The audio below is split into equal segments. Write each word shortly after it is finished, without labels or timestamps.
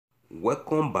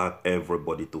Welcome back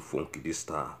everybody to Funky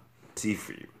Star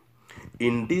TV.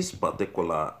 In this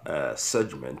particular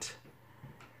segment,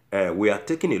 we are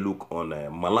taking a look on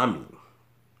Malami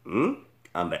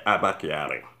and the Abba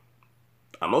Kyari,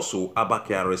 and also Abba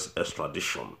Kyari's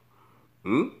extradition.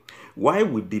 Why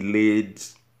we delayed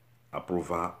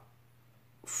approval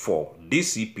for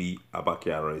DCP Abba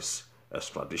Kyari's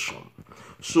extradition.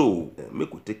 So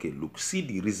make we take a look, see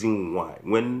the reason why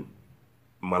when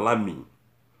Malami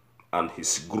and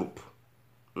his group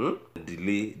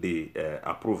delay the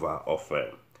approval of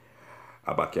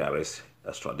Abba Kyari's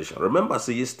extradition. Remember,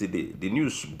 say yesterday the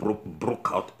news broke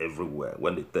out everywhere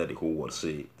when they tell the whole world,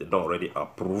 say they don't already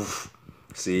approve,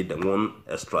 say they won't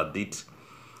extradite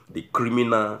the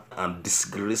criminal and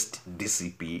disgraced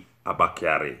DCP Abba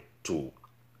Kyari to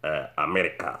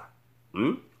America.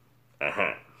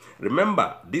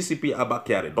 Remember, DCP Abba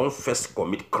Kyari don't first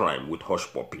commit crime with hush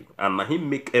puppy, and he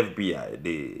make FBI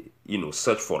they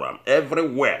search for him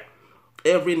everywhere,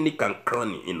 every nick and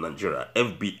cranny in Nigeria.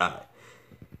 FBI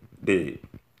they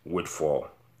wait for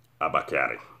Abba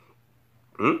Kyari.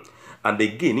 And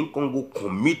again, in Congo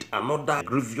commit another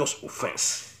grievous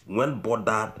offense when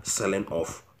bothered selling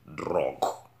of drug.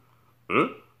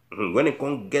 When they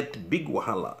can get big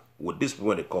wahala with this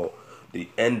what they call the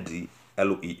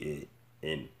NNAMDI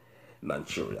in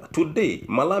Nigeria. Today,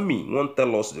 Malami won't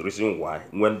tell us the reason why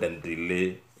when they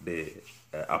delay the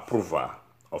approval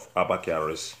of Abba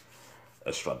Kyari's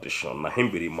extradition. Na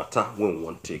him be the matter when we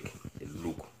want take a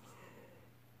look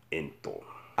into.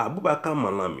 Abubakar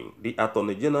Malami, the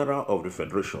Attorney General of the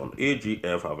Federation,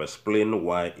 AGF, have explained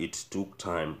why it took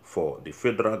time for the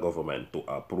federal government to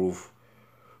approve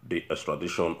the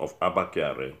extradition of Abba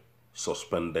Kyari,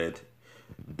 suspended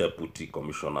Deputy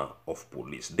Commissioner of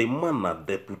Police. The man na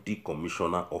Deputy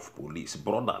Commissioner of Police.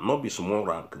 Brother, not be small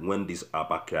rank when this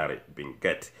Abba Kyari been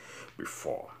get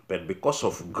before. But because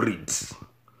of greed,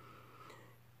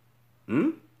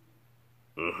 in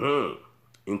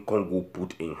Congo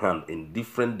put in hand in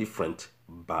different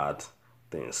bad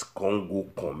things. Congo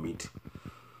commit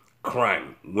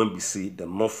crime when we see the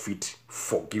not fit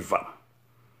forgiver.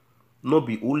 No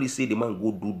be only say the man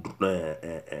go do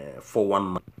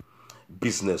 419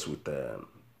 business with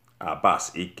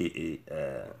Abbas, aka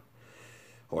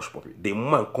Hush Puppy. The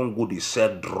man Congo they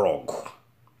sell drug.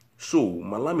 So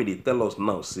Malami they tell us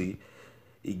now, see,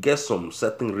 he gets some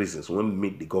certain reasons when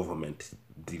make the government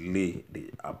delay the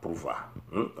approval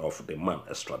of the man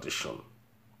extradition.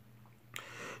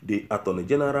 The Attorney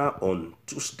General on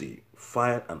Tuesday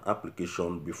filed an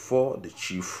application before the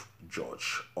Chief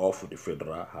Judge of the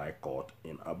Federal High Court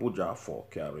in Abuja for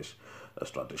Kyari's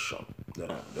extradition. They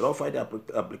don't file the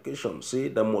application, say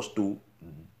they must to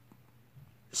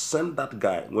send that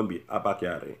guy when be Abba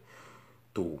Kyari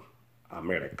to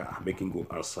America, making go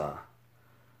answer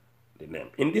the name.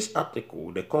 In this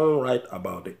article, they can write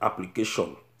about the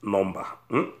application number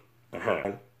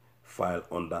filed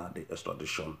under the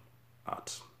Extradition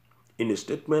Act. In a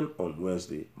statement on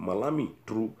Wednesday, Malami,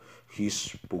 through his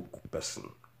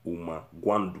spokesperson, Uma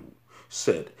Gwandu,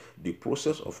 said the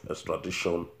process of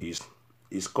extradition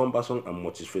is cumbersome and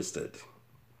multifaceted.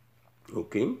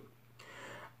 Okay?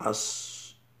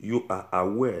 As you are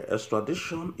aware,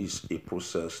 extradition is a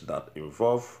process that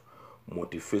involves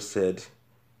multifaceted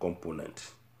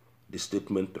components. The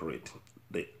statement read,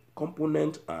 the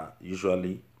components are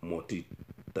usually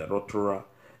multi-territorial,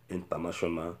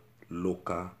 international,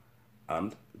 local,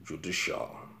 and judicial.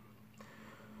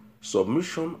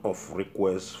 Submission of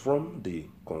requests from the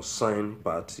concerned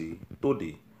party to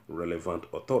the relevant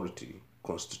authority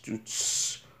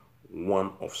constitutes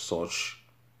one of such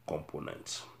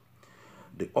components.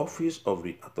 The Office of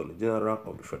the Attorney General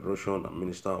of the Federation and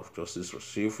Minister of Justice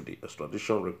received the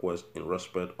extradition request in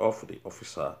respect of the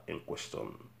officer in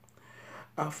question.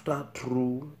 After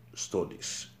thorough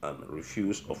studies and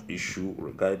reviews of issue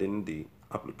regarding the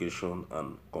application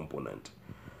and component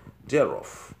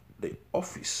thereof, the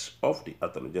Office of the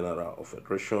Attorney General of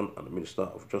Federation and Minister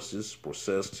of Justice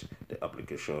processed the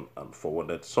application and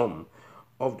forwarded some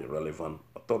of the relevant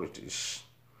authorities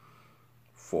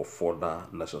for further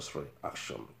necessary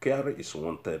action. Kyari is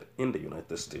wanted in the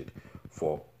United States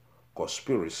for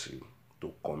conspiracy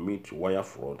to commit wire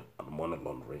fraud and money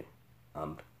laundering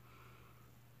and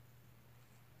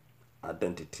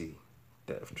identity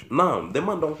theft. Now, the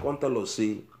man don't come tell us,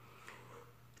 say,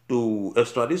 to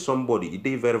extradite somebody, it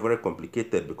is very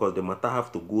complicated because the matter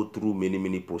have to go through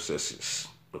many processes.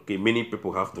 Okay, many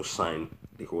people have to sign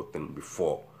the whole thing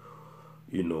before,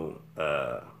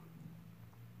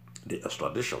 the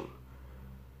extradition.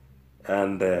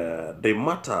 And the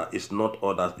matter is not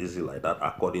all that easy like that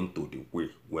according to the way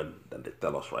when they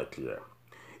tell us right here.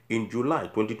 In July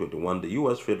 2021, the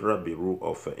U.S. Federal Bureau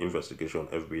of Investigation,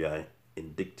 FBI,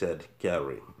 indicted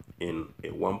Kyari in a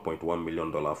 $1.1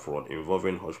 million fraud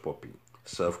involving Hush Puppy,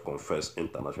 self-confessed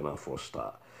international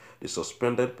fraudster. The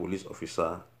suspended police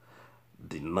officer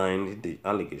denied the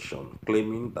allegation,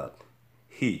 claiming that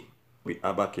he, with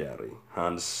Abba Kyari,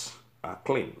 hands are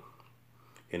clean.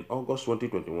 In August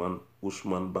 2021,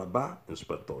 Usman Baba,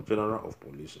 Inspector General of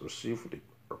Police, received the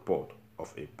report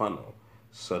of a panel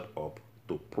set up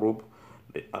to probe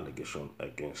the allegation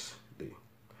against the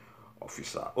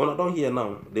officer. I don't hear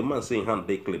now, the man saying hand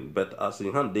they clean, but as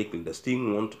in hand they clean, they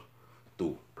still want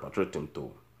to patriot him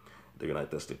to the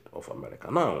United States of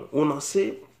America. Now, when I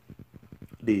say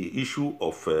the issue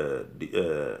of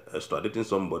extraditing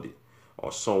somebody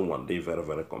or someone, they very,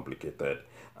 very complicated.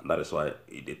 And that is why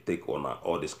they take on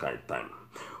all this kind of time.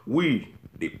 We,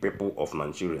 the people of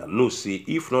Nigeria, know, see,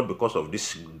 if not because of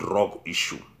this drug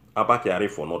issue, Abba Kyari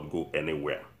for not go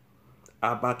anywhere.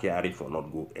 Abba Kyari for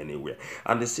not go anywhere.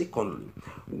 And secondly,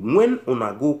 when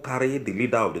una go carry the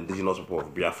leader of the indigenous people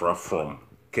of Biafra from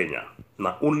Kenya,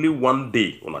 now only one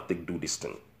day una take do this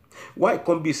thing. Why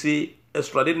can't be say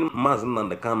extraditing Mazen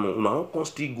and the KANU, una can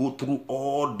still go through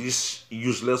all these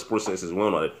useless processes when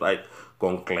una try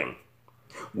to claim.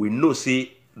 We know,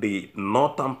 see, the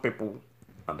northern people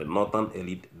and the northern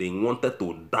elite, they wanted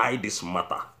to die this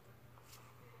matter.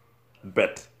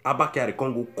 But Abba Kyari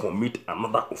can go commit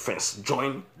another offense,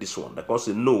 join this one, because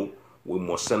they know we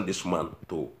must send this man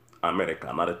to America.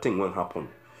 Another thing won't happen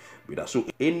with that. So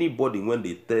anybody, when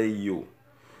they tell you,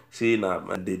 say now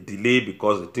they delay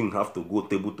because the thing have to go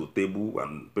table to table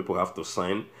and people have to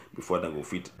sign before they go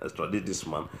fit extradite this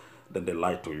man, then they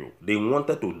lie to you. They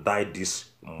wanted to die this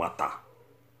matter.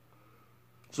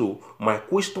 So my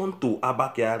question to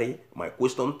Abba Kyari, my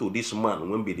question to this man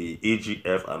when be the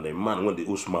AGF and the man when the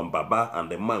Usman Baba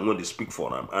and the man when they speak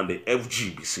for him and the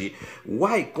FGBC,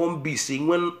 why can't be saying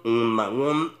when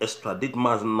one extradite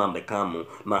Mazen and the KANU,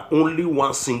 now only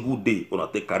one single day when I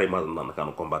take carry Mazen and the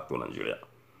KANU come back to Nigeria?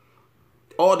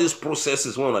 All these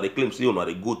processes when they claim say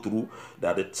they go through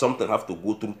that something have to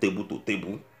go through table to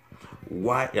table.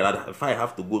 Why, if I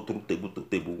have to go through table to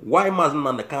table, why Mazen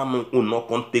and the KANU will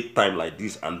not take time like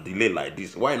this and delay like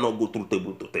this? Why not go through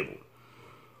table to table?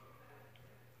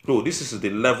 So this is the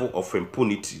level of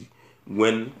impunity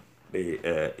when the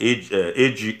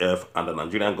AGF and the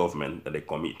Nigerian government they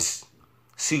commit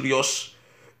serious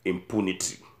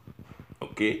impunity.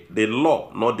 Okay, the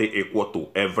law not they equal to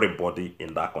everybody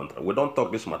in that country. We don't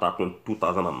talk this matter in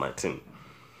 2019.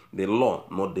 The law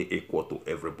not they equal to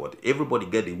everybody. Everybody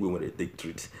get the way when they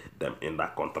treat them in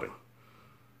that country.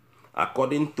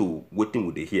 According to waiting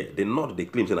with the here, they not the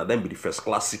claims that them be the first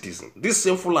class citizen. These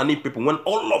same Fulani people, when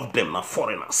all of them are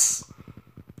foreigners,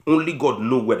 only God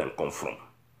know where them come from.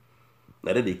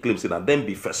 Now then they claim that them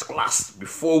be first class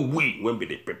before we when be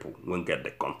the people when get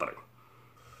the country.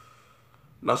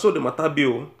 Now so the matter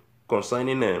bill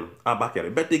concerning Abba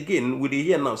Kyari. But again, we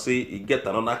hear now say he get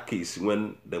another case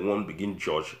when they won't begin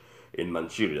judge in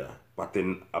Nigeria,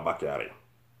 patting Abba Kyari.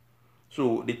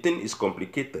 So the thing is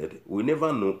complicated. We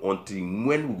never know until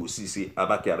when we will see say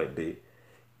Abba Kyari day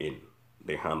in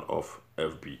the hand of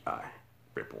FBI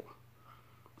people.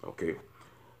 Okay.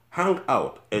 Hang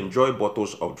out, enjoy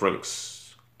bottles of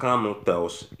drinks. KANU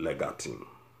tells legal team.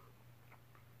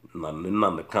 Now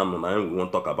the KANU we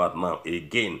won't talk about now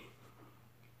again.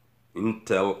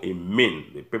 Intel a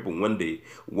main the people when they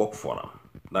work for them,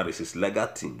 that is his legal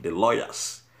team, the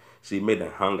lawyers, see made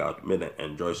them hang out, made them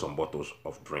enjoy some bottles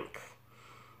of drink.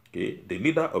 Okay, the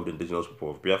leader of the indigenous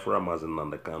people of Biafra, Mazen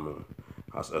and the KANU,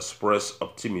 has expressed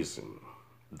optimism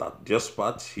that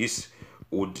despite his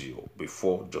audio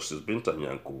before Justice Binta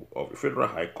Nyako of the Federal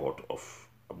High Court of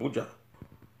Abuja,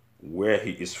 where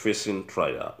he is facing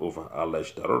trial over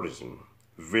alleged terrorism,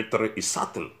 victory is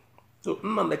certain. So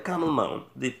the KANU now,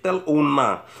 they tell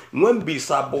Ona when be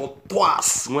about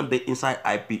twice when they inside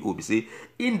IPO be say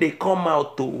in they come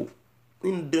out to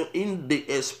in the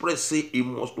express say it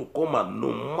must to come out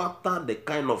no matter the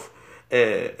kind of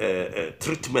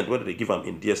treatment whether they give them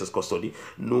in DSS custody,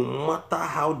 no matter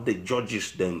how the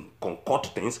judges then concoct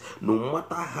things, no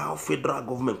matter how federal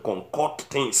government concoct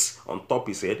things on top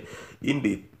his head, in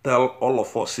they tell all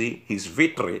of us say his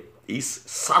victory is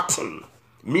certain,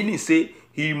 meaning say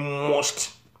he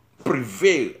must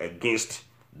prevail against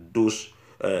those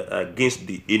against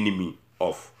the enemy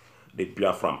of the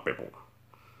Biafran people.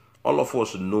 All of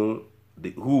us know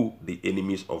who the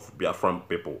enemies of Biafran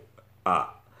people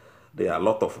are. There are a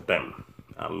lot of them,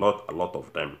 a lot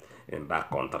of them in that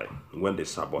country when they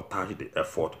sabotage the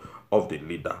effort of the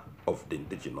leader of the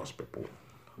indigenous people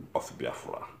of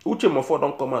Biafra. Uche Mofo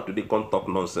don't come out today, can't talk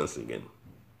nonsense again.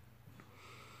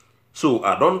 So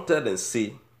I don't tell them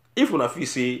say, if una feel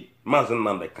say Mazi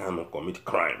Nnamdi Kanu commit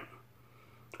crime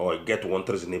or get one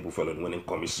treasonable felon when he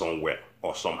commit somewhere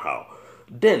or somehow,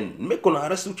 then make una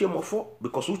arrest Uche Mofo,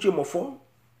 because Uche Mofo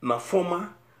na former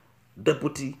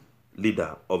deputy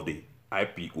leader of the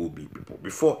IPOB people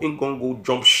before Ingongo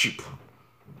jump ship,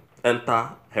 enter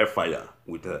hellfire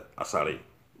with Asari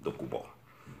Dokubo.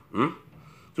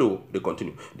 So they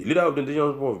continue. The leader of the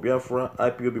indigenous people of Biafra,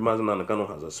 IPOB Mazi Nnamdi Kanu,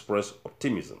 has expressed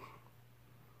optimism.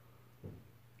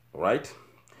 Right?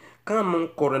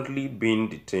 Kanu, currently being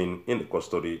detained in the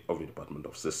custody of the Department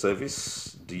of State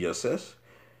Service, DSS,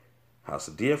 has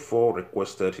therefore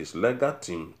requested his legal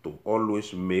team to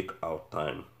always make out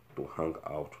time to hang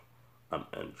out and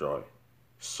enjoy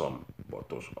some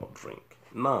bottles of drink.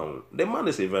 Now, the man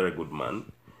is a very good man.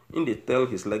 And they tell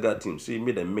his legal team, see,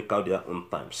 make them make out their own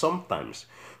time. Sometimes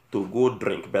to go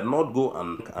drink, but not go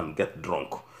and get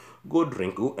drunk. Go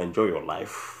drink, go enjoy your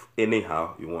life.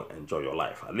 Anyhow, you want to enjoy your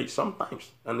life. At least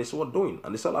sometimes. And it's what doing.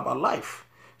 And it's all about life.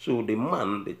 So the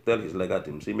man, they tell his legal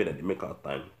team, see, make them make out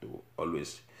time to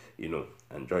always,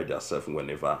 enjoy themselves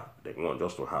whenever they want,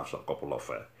 just to have some couple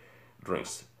of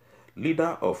drinks.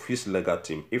 Leader of his legal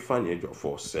team, Ifeanyi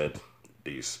Ejiofor, said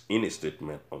this in a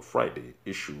statement on Friday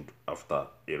issued after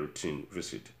a routine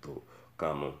visit to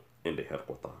Kanu in the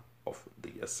headquarters of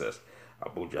the SS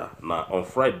Abuja. Now on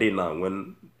Friday now,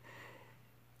 when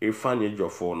Ifeanyi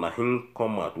Ejiofor na him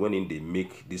come out when they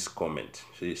make this comment,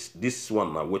 says this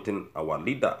one now waiting our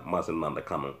leader Mazi Nnamdi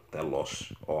Kanu tell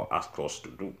us or ask us to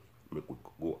do, make we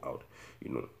go out,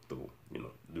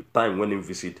 the time when he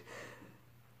visit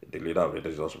the leader of the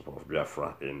indigenous people of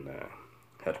Biafra in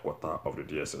headquarters of the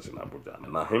DSS in Abuja.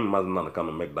 And now him, Mazi Nnamdi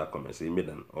Kanu, make that comment. So he made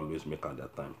them always make out their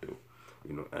time to,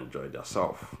 enjoy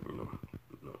themselves,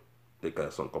 take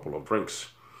some couple of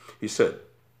drinks. He said,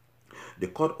 the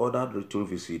court ordered return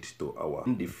visit to our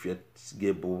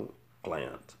indefatigable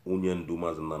client, Union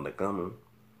Mazi Nnamdi Kanu,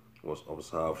 was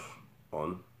observed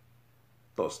on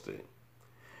Thursday,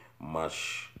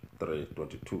 March 3,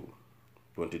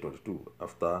 2022,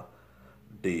 after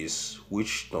days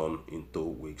which turned into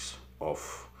weeks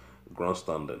of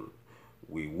grandstanding.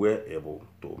 We were able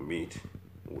to meet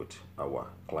with our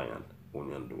client,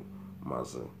 Onyendu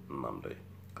Mazi Nnamdi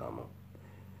Kanu.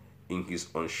 In his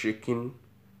unshaken,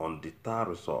 undeterred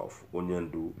resolve,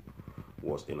 Onyendu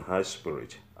was in high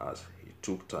spirit as he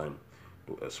took time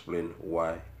to explain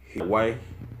why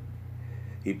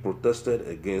he protested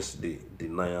against the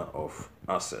denial of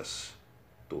access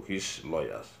to his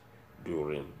lawyers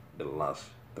during the last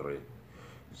 3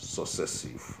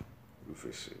 successive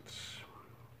visits.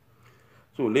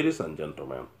 So, ladies and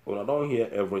gentlemen, when I don't hear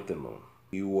everything,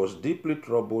 he was deeply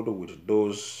troubled with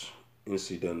those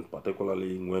incidents,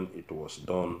 particularly when it was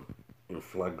done in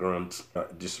flagrant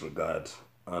disregard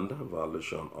and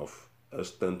violation of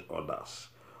extant orders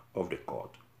of the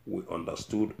court. We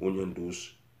understood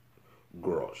Onyendu's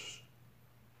gross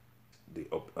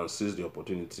and seized the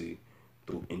opportunity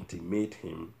to intimate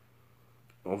him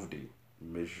of the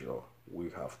measure we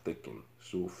have taken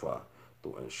so far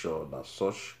to ensure that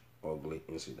such ugly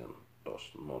incident does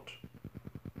not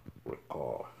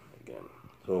recur again.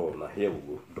 So now here we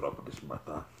go drop this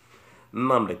matter.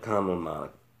 Nnamdi Kanu na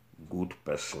good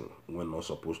person when not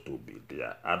supposed to be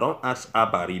there. I don't ask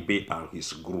Abba and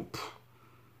his group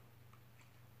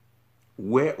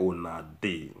where una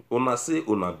dey. Una say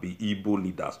una be Igbo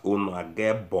leaders, una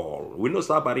get ball. We know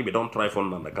Abba don't try for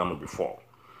Nnamdi Kanu before.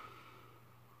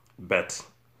 But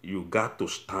you got to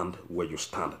stand where you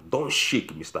stand. Don't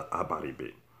shake Mr.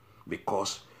 Abaribe,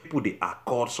 because people they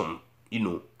accord some,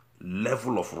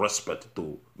 level of respect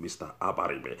to Mr.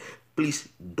 Abaribe. Please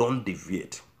don't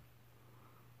deviate.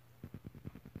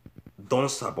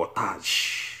 Don't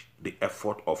sabotage the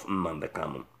effort of Nnamdi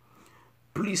Kanu.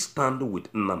 Please stand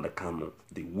with Nnamdi Kanu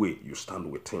the way you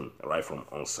stand with him right from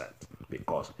onset,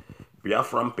 because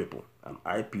Biafran people and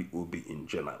IPOB in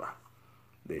general,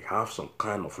 they have some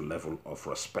kind of level of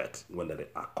respect when they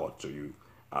accord to you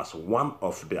as one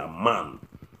of their man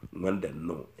when they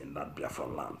know in that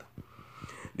Biafran land.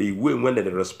 The way when they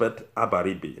respect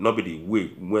Abaribe, nobody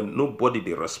way when nobody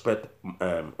they respect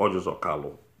Ojos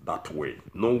Okalo that way.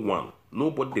 No one,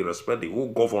 nobody they respect the whole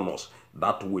governors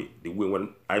that way. The way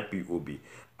when IPOB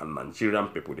and Nigerian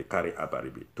people they carry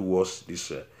Abaribe towards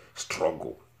this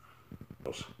struggle,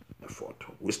 effort.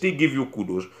 We still give you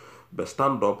kudos. But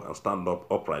stand up and stand up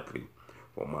uprightly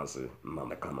for Mazi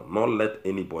Nnamdi Kanu. Not let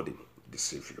anybody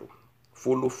deceive you.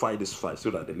 Fight this fight so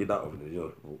that the leader of the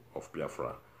nation of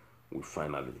Biafra will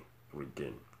finally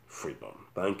regain freedom.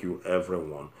 Thank you,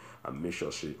 everyone. And make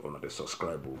sure you honor the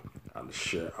subscribe and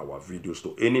share our videos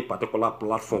to any particular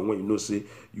platform when you know say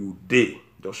you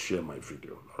Just share my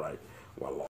video, all right?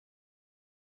 Voila.